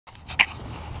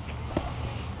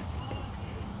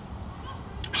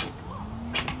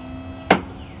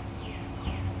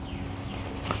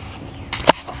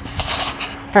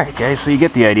Alright guys, so you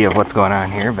get the idea of what's going on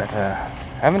here, but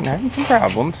having some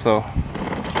problems, so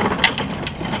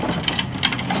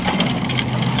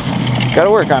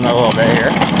gotta work on it a little bit here.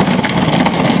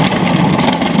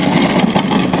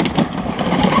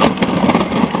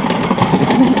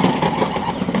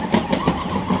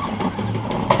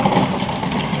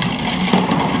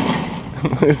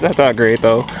 That's not great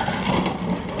though.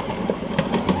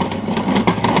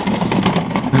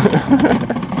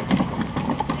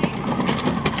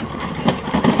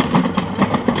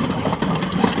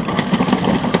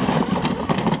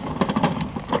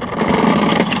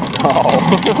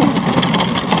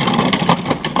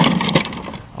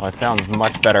 Well, it sounds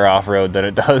much better off-road than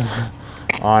it does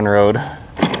on-road.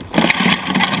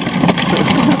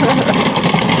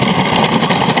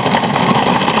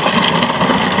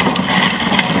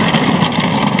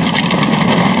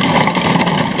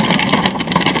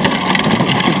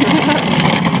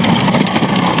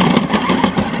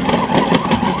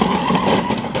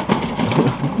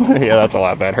 Yeah, that's a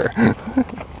lot better.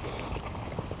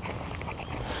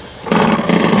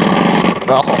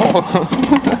 Oh.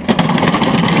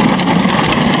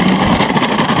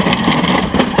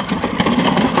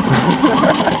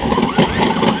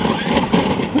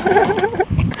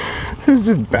 It's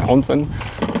just bouncing.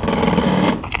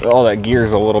 Oh, that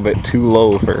gear's a little bit too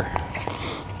low for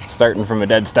starting from a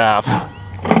dead stop.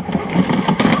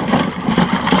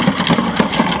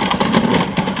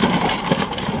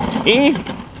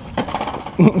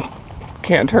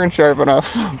 Can't turn sharp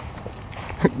enough.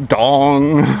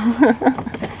 Dong.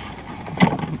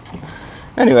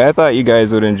 Anyway, I thought you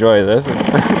guys would enjoy this.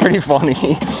 It's pretty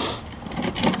funny.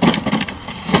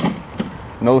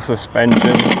 No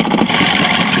suspension.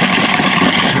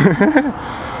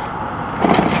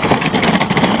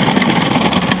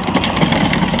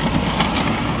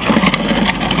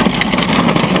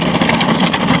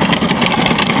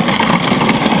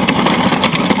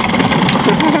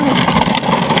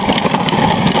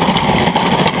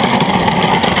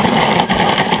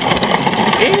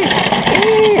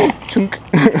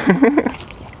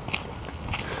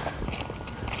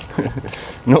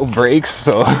 No brakes,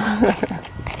 so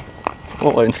it's a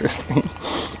little interesting.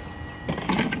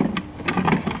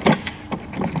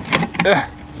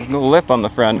 There's no lip on the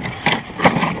front.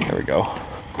 There we go.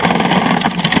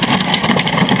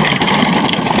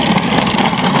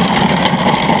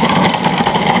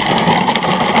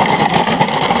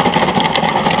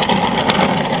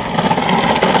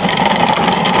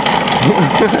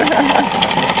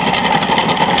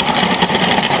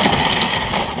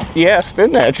 Yeah,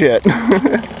 spin that shit.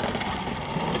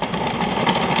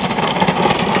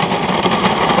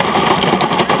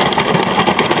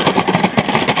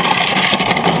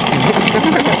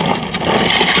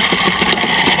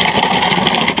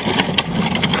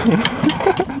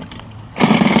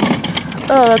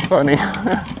 Oh, that's funny.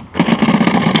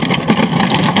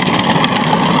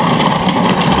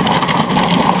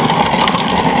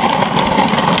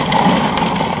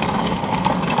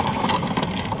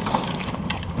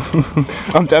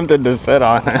 I'm tempted to sit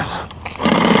on it.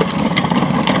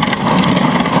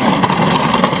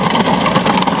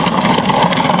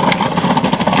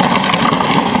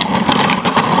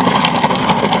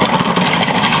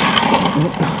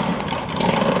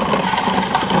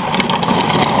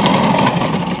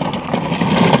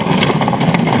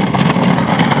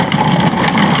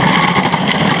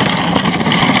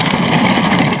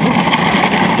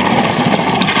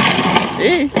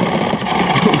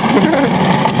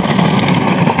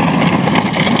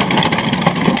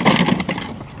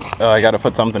 Oh, I gotta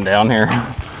put something down here.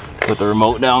 Put the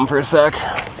remote down for a sec.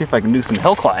 See if I can do some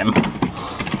hill climb.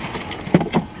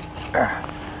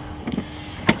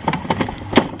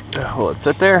 Will it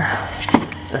sit there?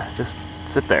 Just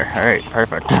sit there. All right,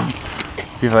 perfect.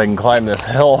 See if I can climb this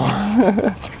hill.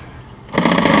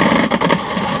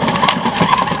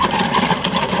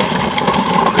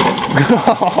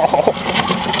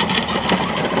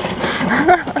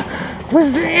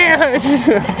 What's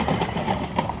that?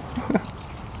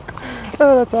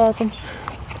 Oh, that's awesome.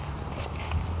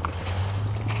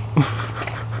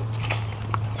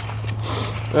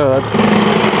 Oh, that's...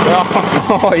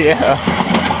 Oh, yeah.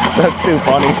 That's too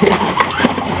funny.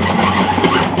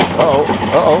 Uh-oh.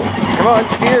 Uh-oh. Come on,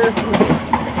 steer.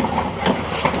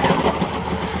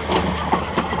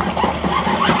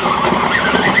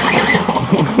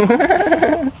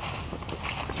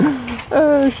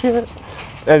 Oh, shit.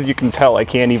 As you can tell, I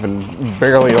can't even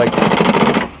barely, like...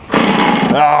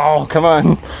 Oh, come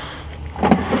on.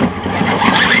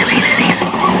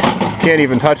 Can't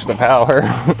even touch the power.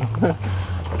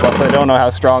 Plus, I don't know how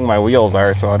strong my wheels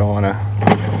are, so I don't want to...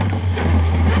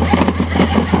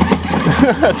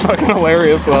 That's fucking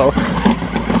hilarious though.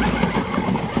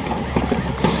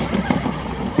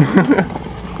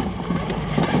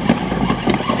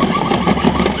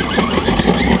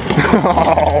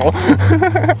 Oh.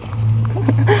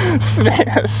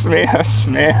 Smash, smash,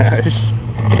 smash.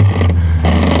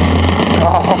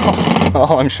 Oh.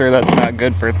 Oh, I'm sure that's not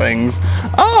good for things.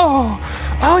 Oh,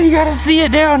 oh, you gotta see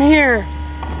it down here.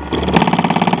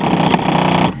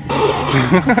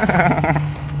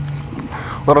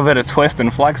 A little bit of twist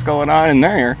and flex going on in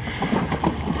there.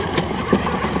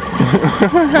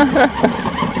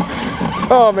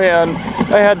 Oh man,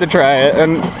 I had to try it,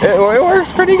 and it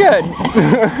works pretty good.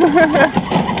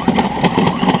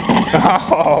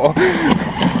 Oh,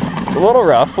 it's a little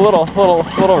rough, a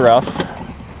little rough.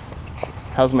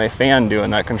 How's my fan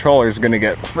doing? That controller's gonna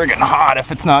get friggin' hot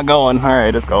if it's not going. All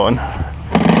right, it's going.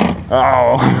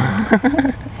 Oh.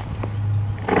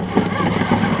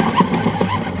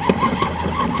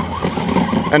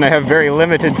 And I have very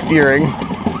limited steering.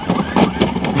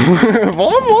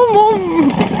 Vroom, vroom,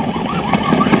 vroom.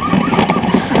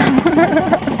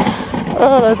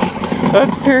 Oh,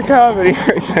 that's pure comedy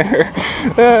right there.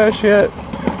 Oh shit.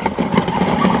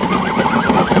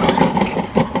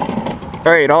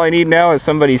 Alright, all I need now is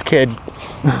somebody's kid.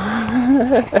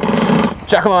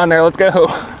 Chuck him on there, let's go.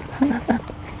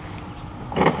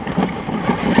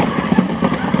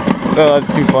 Oh,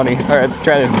 that's too funny. Alright, let's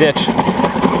try this ditch.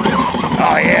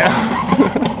 Oh yeah.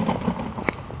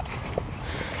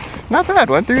 Not bad,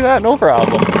 went through that, no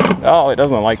problem. Oh, it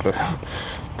doesn't like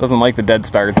the dead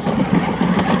starts.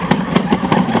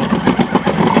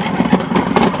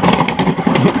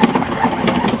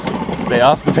 Stay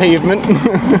off the pavement.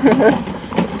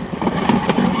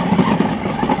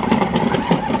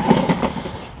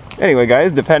 Anyway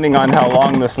guys, depending on how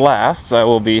long this lasts, I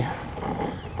will be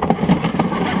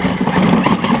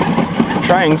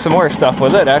trying some more stuff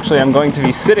with it. Actually, I'm going to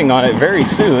be sitting on it very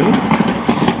soon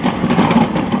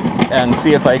and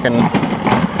see if I can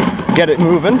get it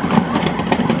moving.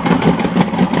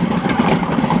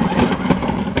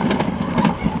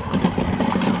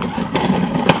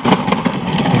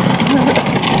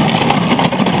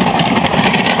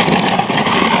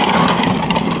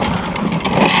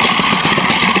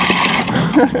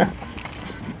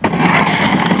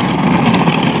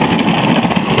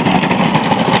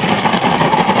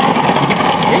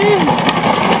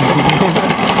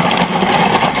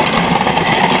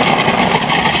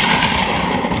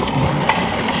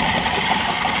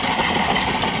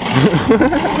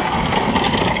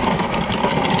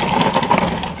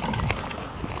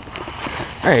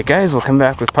 Alright guys, we'll come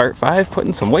back with part 5,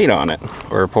 putting some weight on it.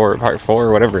 Or part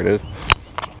 4, whatever it is.